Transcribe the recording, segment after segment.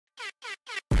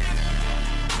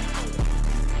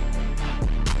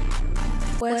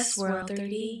Westworld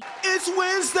 3D. It's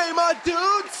Wednesday, my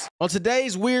dudes! On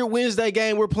today's Weird Wednesday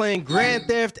game, we're playing Grand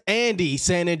Theft Andy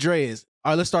San Andreas.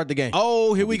 All right, let's start the game.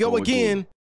 Oh, here we go again.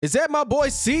 Is that my boy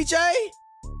CJ?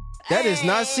 That is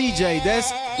not CJ,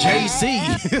 that's JC.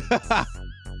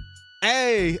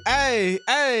 Hey, hey,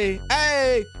 hey,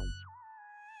 hey.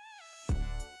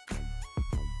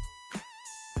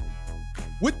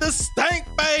 With the stank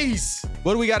face.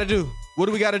 What do we gotta do? What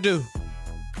do we gotta do?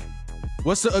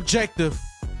 What's the objective?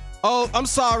 Oh, I'm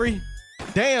sorry.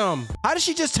 Damn. How did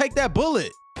she just take that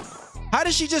bullet? How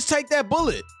did she just take that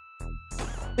bullet?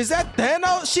 Is that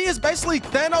Thanos? She is basically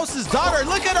Thanos' daughter.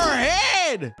 Look at her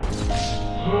head.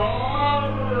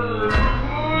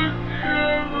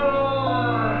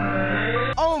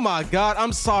 Oh my God.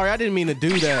 I'm sorry. I didn't mean to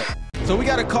do that. So we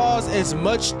got to cause as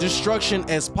much destruction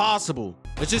as possible.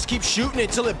 Let's just keep shooting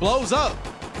it till it blows up.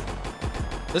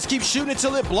 Let's keep shooting it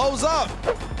till it blows up.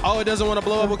 Oh, it doesn't want to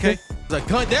blow up. Okay. There's a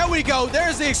gun. There we go.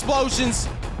 There's the explosions.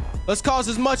 Let's cause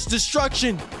as much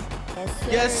destruction.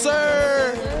 Yes,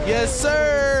 sir. Yes,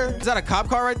 sir. Is that a cop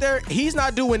car right there? He's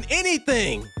not doing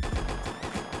anything.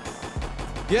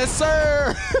 Yes,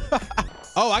 sir.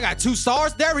 Oh, I got 2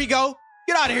 stars. There we go.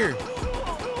 Get out of here.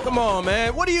 Come on,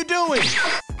 man. What are you doing?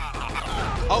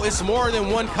 Oh, it's more than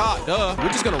 1 cop. Duh. We're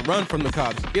just going to run from the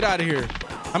cops. Get out of here.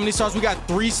 How many stars? We got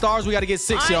 3 stars. We got to get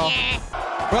 6, y'all.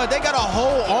 Bro, they got a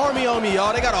whole army on me,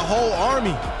 y'all. They got a whole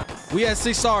army. We had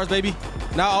 6 stars, baby.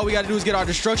 Now all we got to do is get our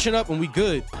destruction up and we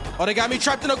good. Oh, they got me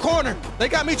trapped in a corner. They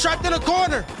got me trapped in a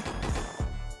corner.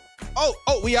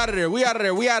 Oh, we out of there. We out of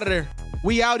there. We out of there.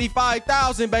 We outie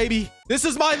 5,000, baby. This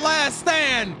is my last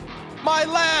stand. My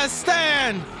last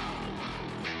stand.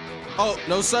 Oh,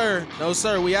 no, sir. No,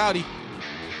 sir. We outie.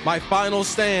 My final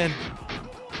stand.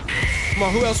 Come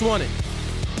on, who else won it?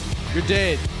 You're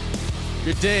dead.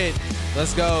 You're dead.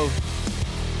 Let's go.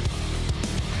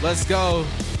 Let's go.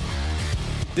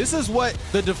 This is what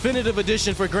the definitive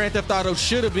edition for Grand Theft Auto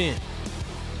should have been.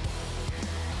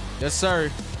 Yes, sir.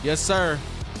 Yes, sir.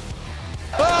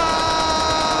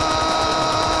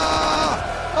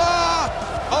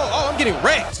 Oh, I'm getting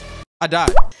wrecked. I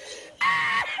died.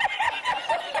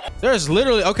 There's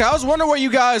literally, okay, I was wondering where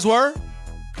you guys were.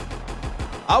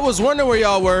 I was wondering where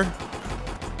y'all were.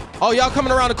 Oh, y'all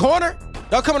coming around the corner?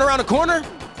 Y'all coming around the corner?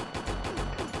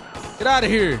 Get out of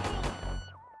here.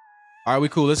 All right, we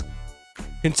cool. Let's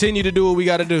continue to do what we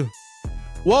got to do.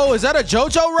 Whoa, is that a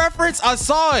JoJo reference? I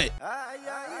saw it.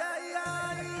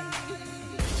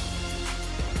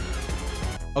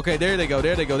 Okay, there they go.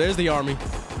 There they go. There's the army.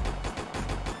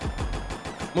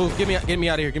 Move. Get me out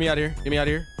of here. Get me out of here. Get me out of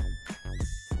here.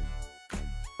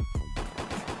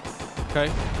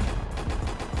 Okay.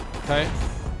 Okay.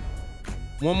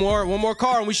 One more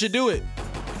car and we should do it.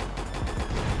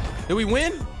 Did we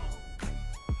win?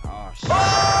 Oh, shit.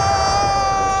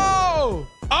 Oh!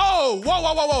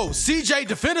 Whoa. CJ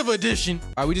Definitive Edition.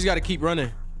 All right, we just got to keep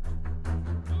running.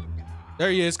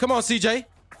 There he is. Come on, CJ.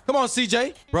 Come on,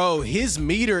 CJ. Bro, his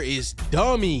meter is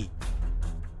dummy.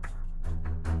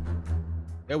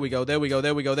 There we go. There we go.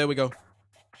 There we go. There we go.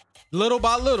 Little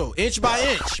by little, inch by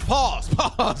inch. Pause.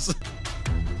 Pause.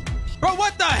 Bro,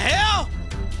 what the hell?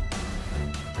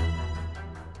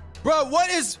 Bro, what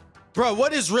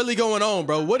is really going on,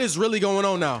 bro? What is really going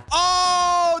on now?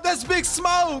 Oh, that's Big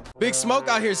Smoke. Big Smoke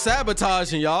out here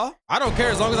sabotaging, y'all. I don't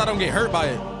care as long as I don't get hurt by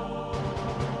it.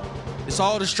 It's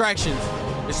all distractions.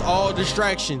 It's all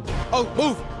distractions. Oh,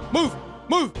 move.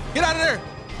 Get out of there.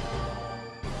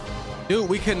 Dude,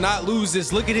 we cannot lose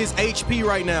this. Look at his HP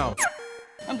right now.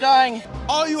 I'm dying.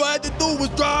 All you had to do was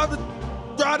drive the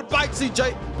bike,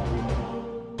 CJ.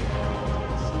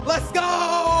 Let's go.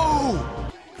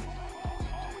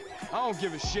 I don't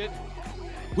give a shit.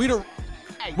 We the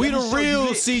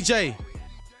real CJ.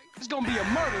 It's gonna be a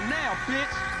murder now,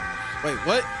 bitch. Wait,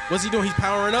 what? What's he doing? He's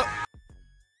powering up?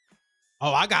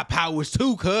 Oh, I got powers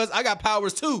too, cuz. I got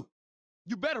powers too.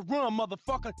 You better run,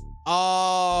 motherfucker.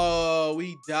 Oh,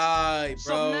 we died,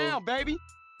 bro. So now, baby.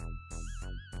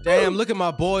 Damn, look at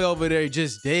my boy over there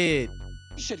just dead.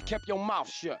 You should have kept your mouth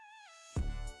shut.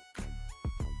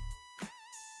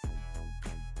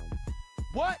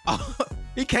 What?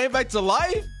 He came back to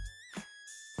life?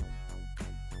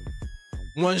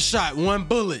 1 shot, 1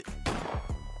 bullet.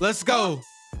 Let's go.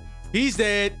 He's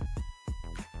dead.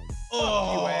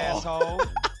 Oh, you asshole.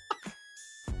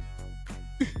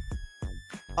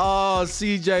 Oh,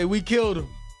 CJ, we killed him.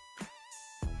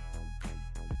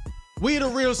 We the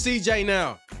real CJ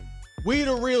now. We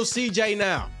the real CJ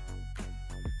now.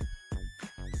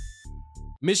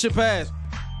 Mission passed.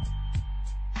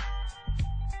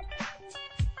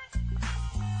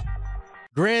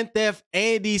 Grand Theft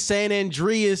Andy San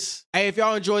Andreas. Hey, if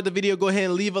y'all enjoyed the video, go ahead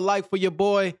and leave a like for your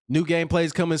boy. New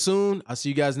gameplays coming soon. I'll see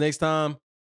you guys next time.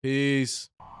 Peace.